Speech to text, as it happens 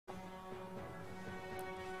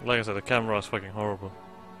Like I said, the camera is fucking horrible.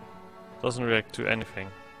 Doesn't react to anything.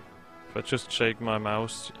 If I just shake my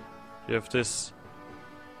mouse, you have this.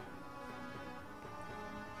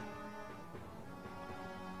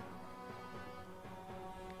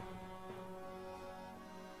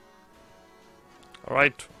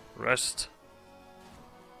 Alright, rest.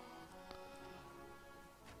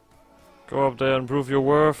 Go up there and prove your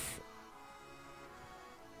worth.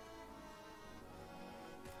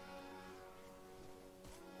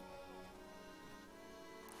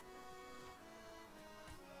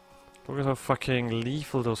 Look at how fucking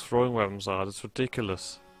lethal those throwing weapons are, that's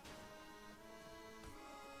ridiculous.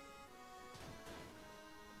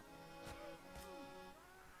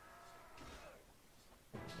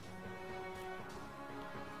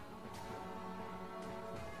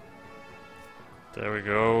 There we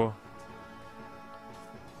go.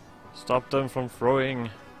 Stop them from throwing.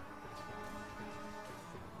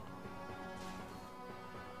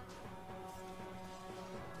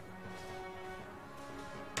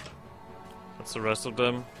 That's the rest of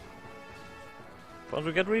them. But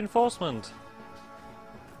we get reinforcement.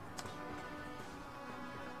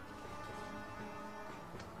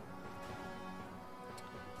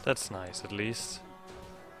 That's nice, at least.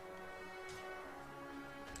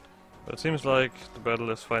 But it seems like the battle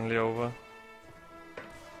is finally over.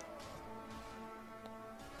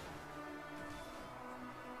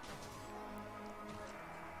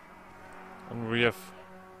 And we have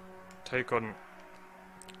taken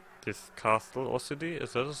this castle or city.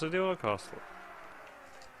 Is that a city or a castle?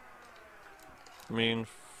 I mean,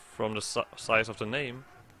 from the size of the name.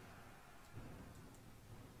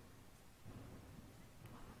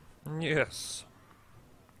 Yes.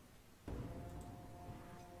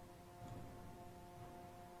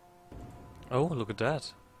 Oh, look at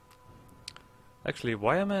that. Actually,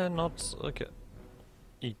 why am I not like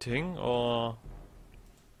eating or...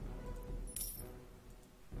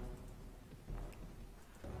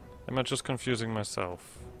 Am I just confusing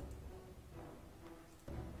myself?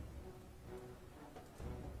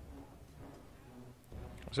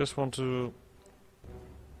 I just want to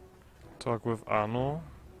talk with Anno.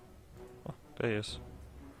 Oh, there he is.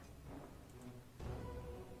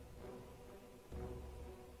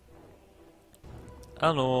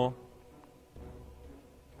 Anno.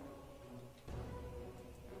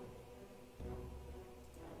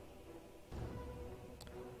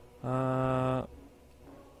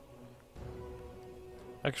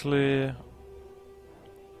 Actually,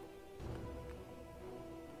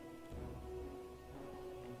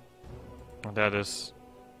 that is.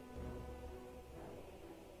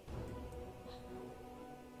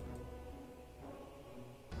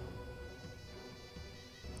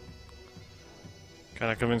 Can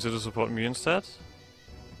I convince you to support me instead?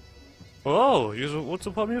 Oh, you would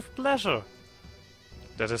support me with pleasure.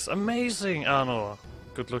 That is amazing, Anno.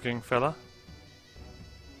 Good looking fella.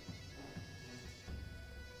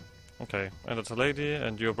 Okay, and it's a lady,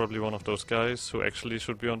 and you're probably one of those guys who actually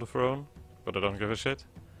should be on the throne, but I don't give a shit.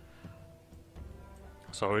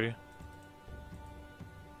 Sorry.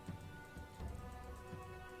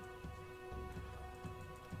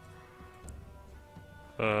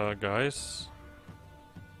 Guys.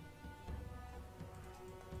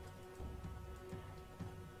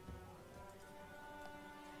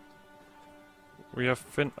 We have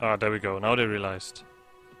ah, there we go, now they realized.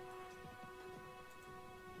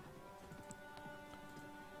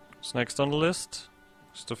 What's next on the list?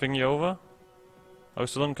 Is the thingy over? Are we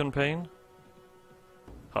still on campaign?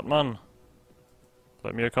 Hartmann,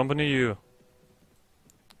 let me accompany you.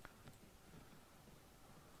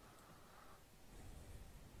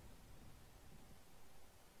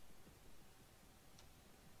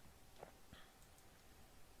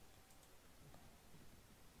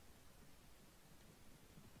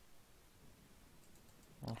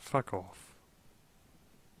 Oh, fuck off.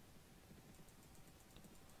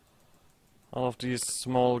 All of these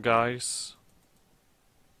small guys.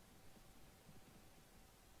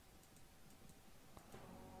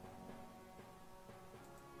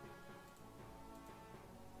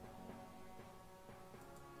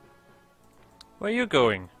 Where are you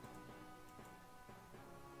going?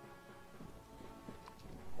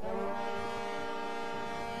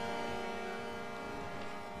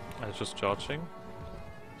 I'm just charging.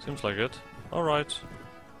 Seems like it. Alright.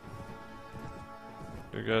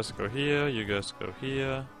 You guys go here, you guys go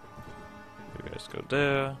here, you guys go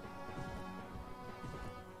there.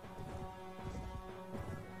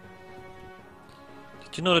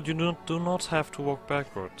 Did you know that you do not have to walk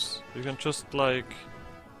backwards? You can just like...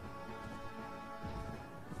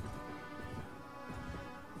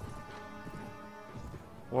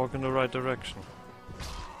 walk in the right direction.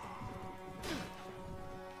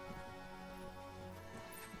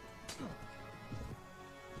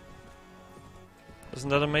 Isn't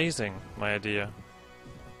that amazing, my idea?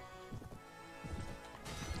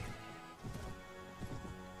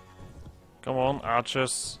 Come on,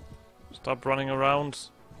 archers. Stop running around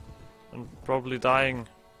and probably dying.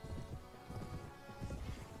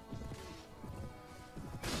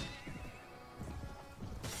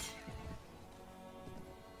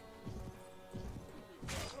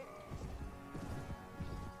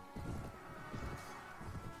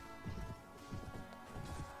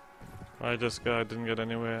 Why this guy didn't get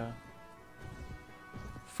anywhere?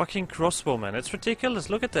 Fucking crossbowman, it's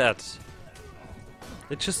ridiculous, look at that!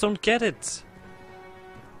 They just don't get it!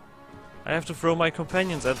 I have to throw my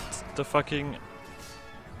companions at the fucking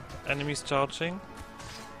enemies charging.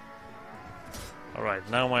 Alright,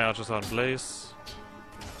 now my archers are in place.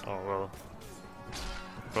 Oh well.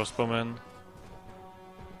 Crossbowmen.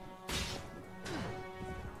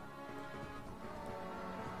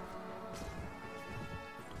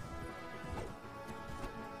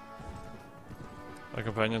 My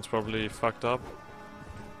companion's probably fucked up.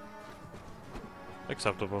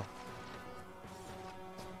 Acceptable.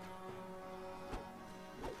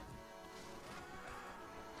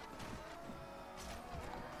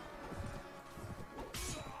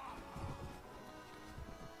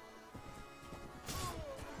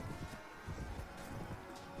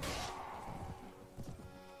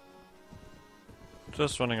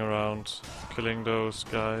 Just running around, killing those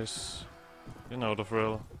guys. You know the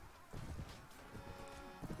drill.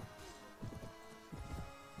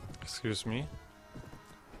 Excuse me.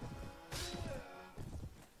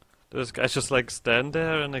 Does this guy just like stand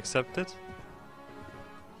there and accept it?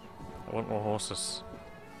 I want more horses.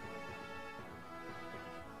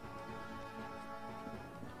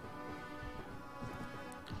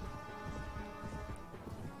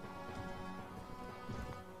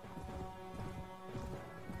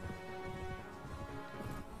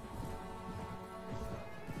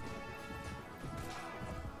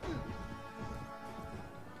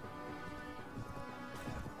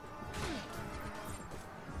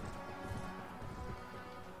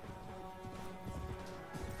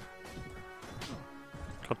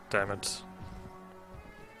 God damn it.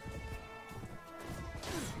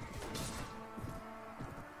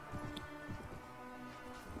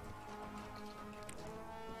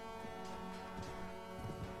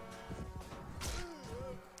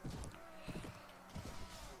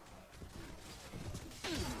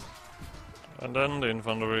 And then the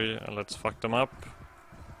infantry, and let's fuck them up.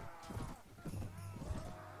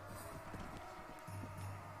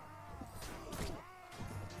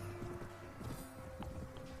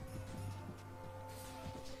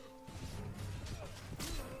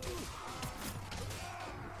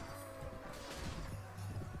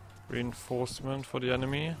 Reinforcement for the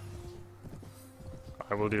enemy.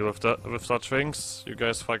 I will deal with that, with such things. You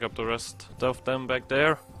guys fuck up the rest of them back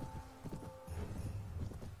there.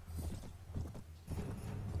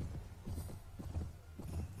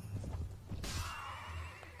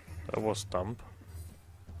 That was dumb.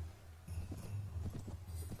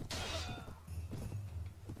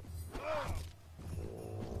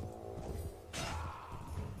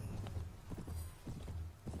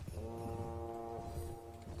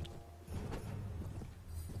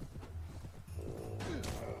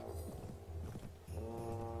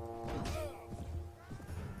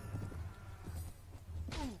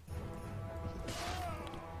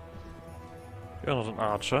 You're not an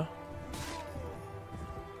archer.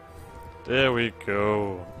 There we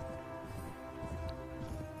go.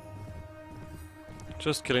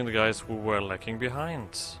 Just killing the guys who were lacking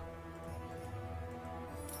behind.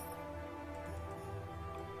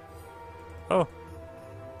 Oh.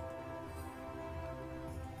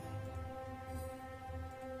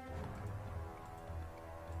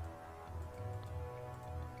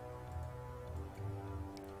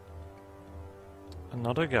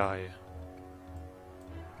 Another guy.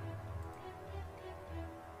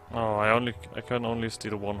 Oh, I can only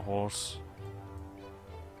steal one horse.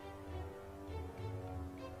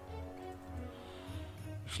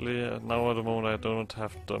 Actually, now at the moment I don't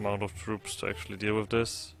have the amount of troops to actually deal with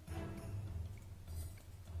this.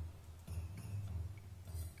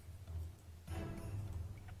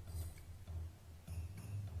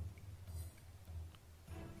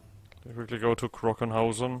 Let me quickly go to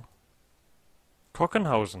Krockenhausen.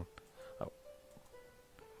 Krockenhausen? Oh.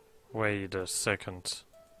 Wait a second.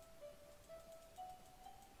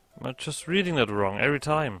 I'm just reading that wrong every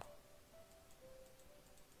time.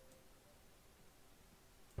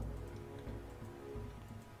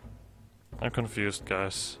 I'm confused,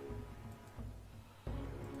 guys.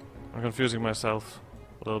 I'm confusing myself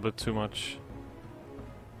a little bit too much.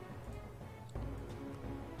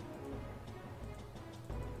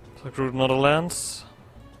 Recruit another lands.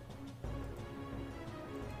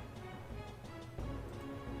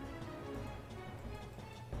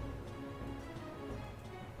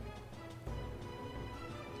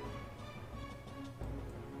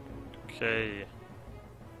 Okay.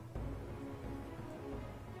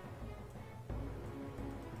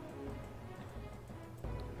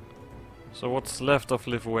 So what's left of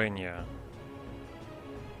Lithuania?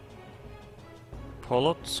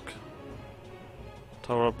 Polotsk,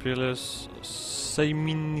 Tauropilis,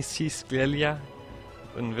 Seminisisklelia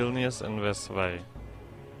in Vilnius and Vestvai.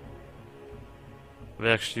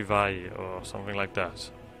 Verkshivai or something like that.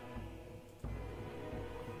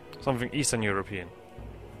 Something Eastern European.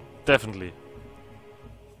 Definitely.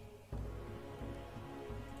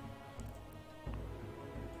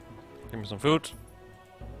 Give me some food.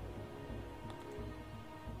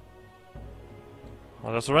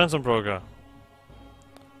 Well, that's a ransom broker.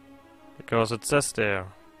 Because it says there.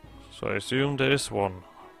 So I assume there is one.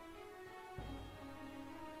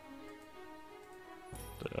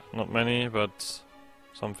 There are not many, but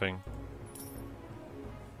something.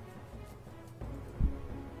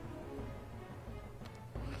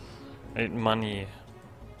 I need money.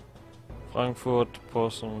 Frankfurt,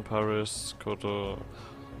 Boston, Paris, Koto,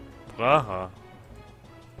 Praha.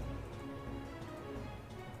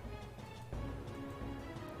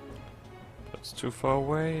 That's too far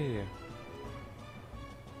away.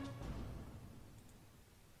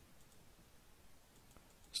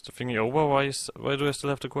 Is the thingy over? Why do I still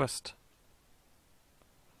have the quest?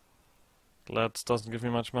 That doesn't give me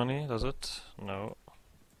much money, does it? No.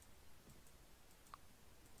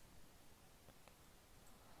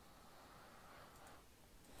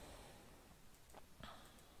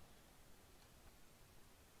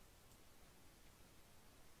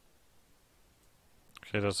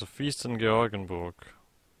 Okay, there's a feast in Georgenburg.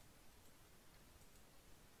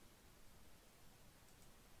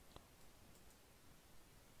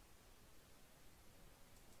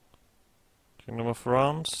 Kingdom of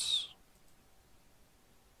France.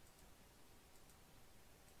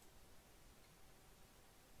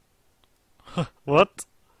 What?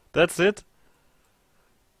 That's it?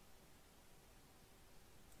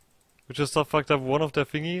 We just fucked up one of their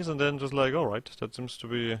thingies and then just like, alright, that seems to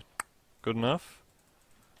be good enough.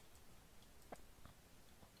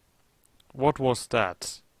 What was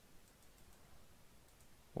that?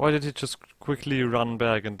 Why did he just quickly run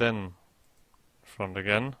back and then front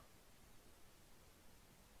again?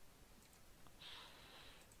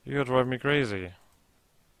 You drive me crazy.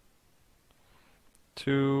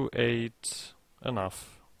 2, 8,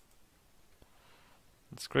 enough.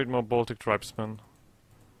 Let's create more Baltic tribesmen.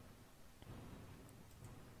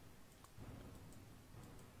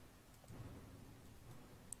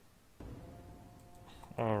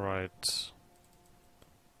 Alright.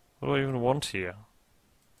 What do I even want here?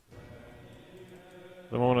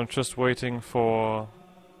 At the moment I'm just waiting for...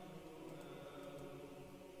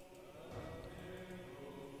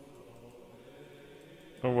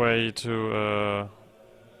 a way to,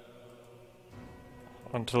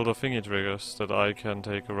 until the thingy triggers, that I can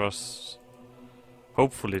take a Rus...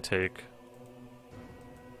 hopefully take...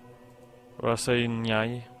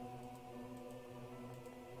 Rusainyai.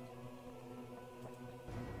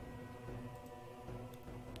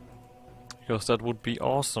 Because that would be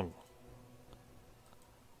awesome.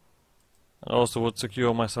 And also would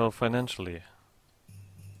secure myself financially.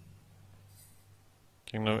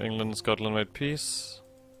 Kingdom of England and Scotland made peace.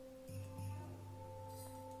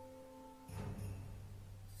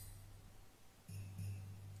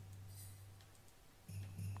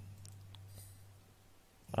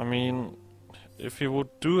 I mean, if he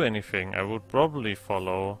would do anything, I would probably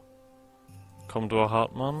follow Commodore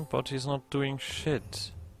Hartmann, but he's not doing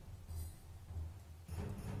shit.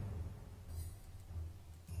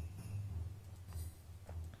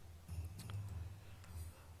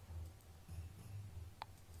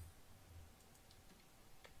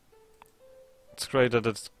 It's great that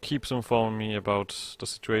it keeps informing me about the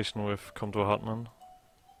situation with Commodore Hartmann.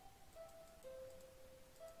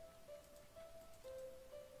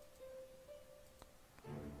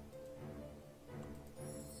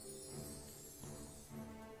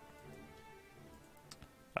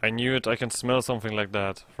 I knew it, I can smell something like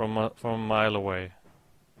that from a mile away.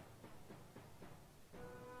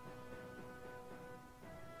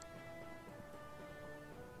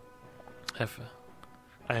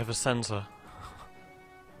 I have a sensor.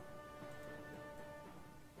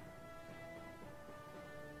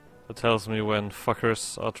 That tells me when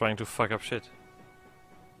fuckers are trying to fuck up shit.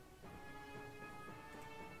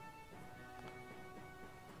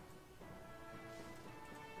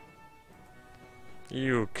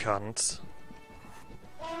 You cunt.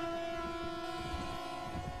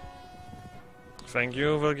 Thank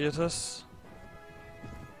you, Valgetas.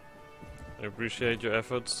 I appreciate your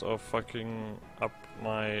efforts of fucking up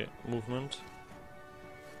my movement.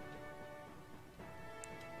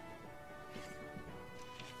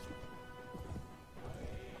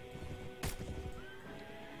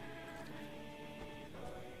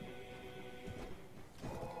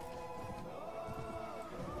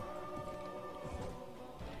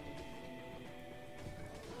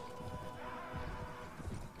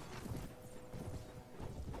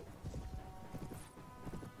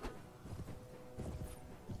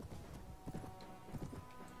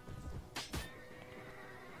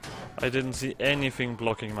 I didn't see anything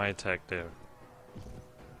blocking my attack there.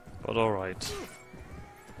 But alright.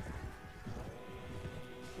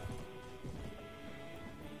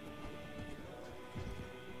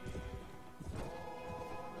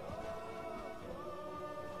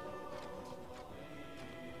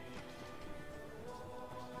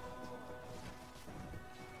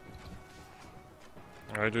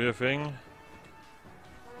 Alright, do your thing.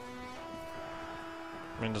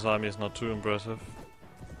 I mean, this army is not too impressive.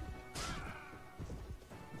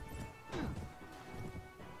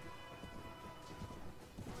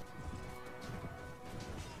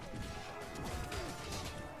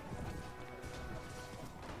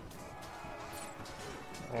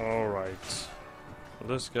 Alright. For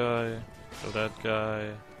this guy, for that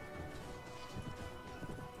guy.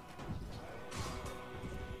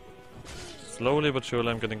 Slowly but surely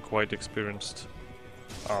I'm getting quite experienced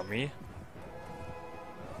army.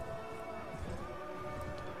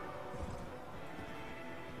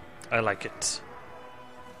 I like it.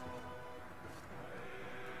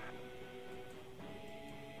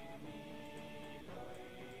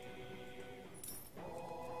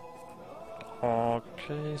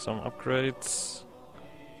 Okay, some upgrades.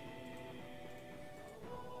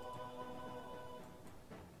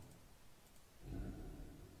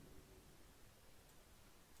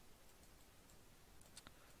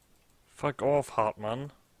 Fuck off,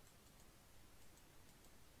 Hartmann.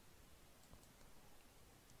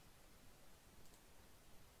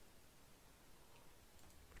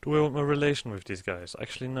 Do I want more relation with these guys?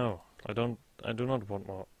 Actually, no. I do not want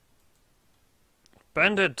more.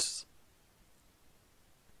 Bandits!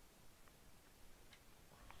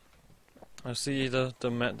 I see the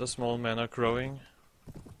small men are growing.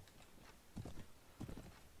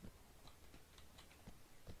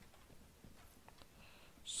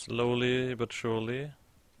 Slowly but surely.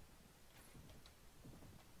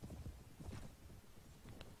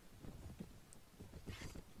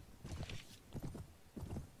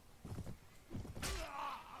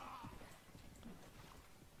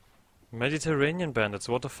 Mediterranean bandits,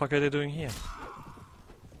 what the fuck are they doing here?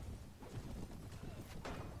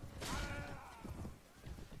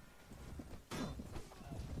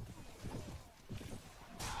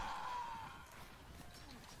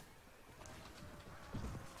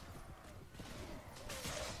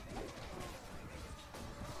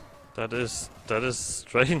 That is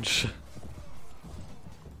strange.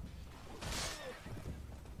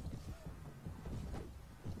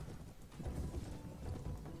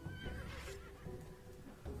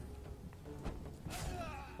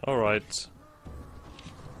 All right.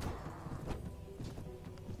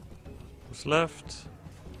 Who's left?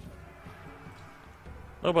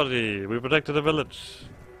 Nobody. We protected the village.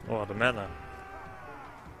 Or the manor.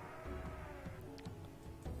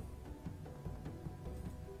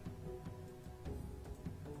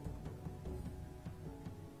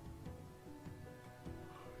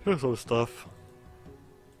 Here's some stuff.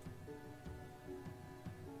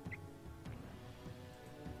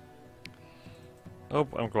 Oh,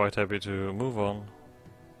 I'm quite happy to move on.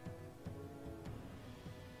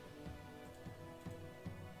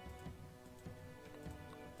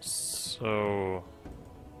 So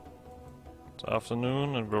it's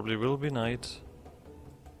afternoon and probably will be night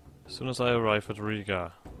as soon as I arrive at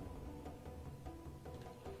Riga.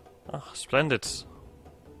 Ah, splendid.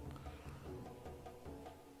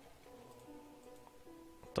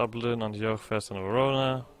 Dublin, Antioch, Fest and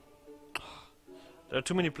Verona. There are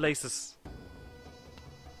too many places.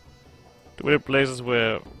 Too many places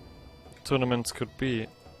where tournaments could be,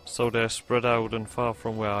 so they're spread out and far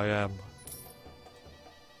from where I am.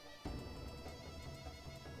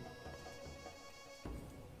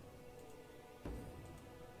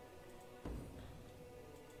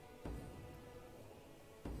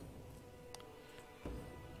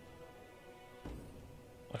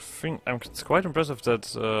 It's quite impressive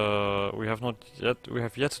that we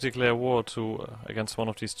have yet to declare war against one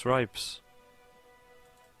of these tribes.